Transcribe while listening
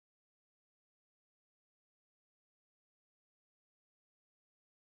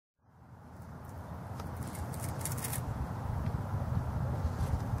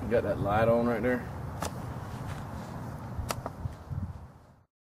got that light on right there.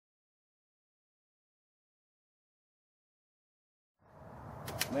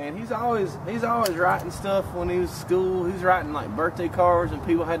 Man, he's always writing stuff when he was in school. He was writing like birthday cards and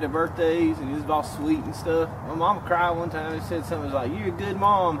people had their birthdays and he was all sweet and stuff. My mom cried one time and said something like, "You're a good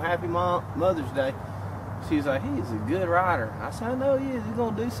mom, happy Mother's Day." She was like, "He's a good writer." I said, "I know he is. He's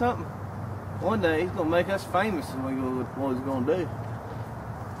gonna do something. One day he's gonna make us famous is what he's gonna do."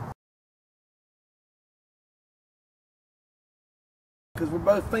 Because we're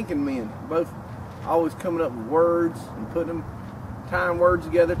both thinking men, both always coming up with words and putting them, tying words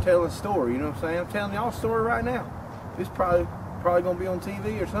together, telling a story. You know what I'm saying? I'm telling y'all a story right now. It's probably gonna be on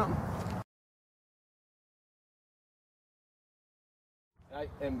TV or something.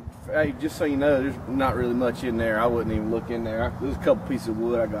 Hey, just so you know, there's not really much in there. I wouldn't even look in there. There's a couple pieces of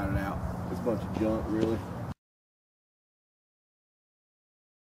wood. I got it out. It's a bunch of junk, really.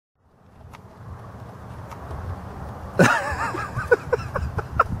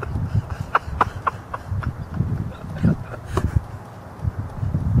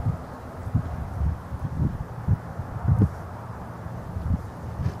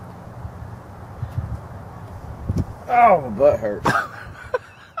 Oh, my butt hurts.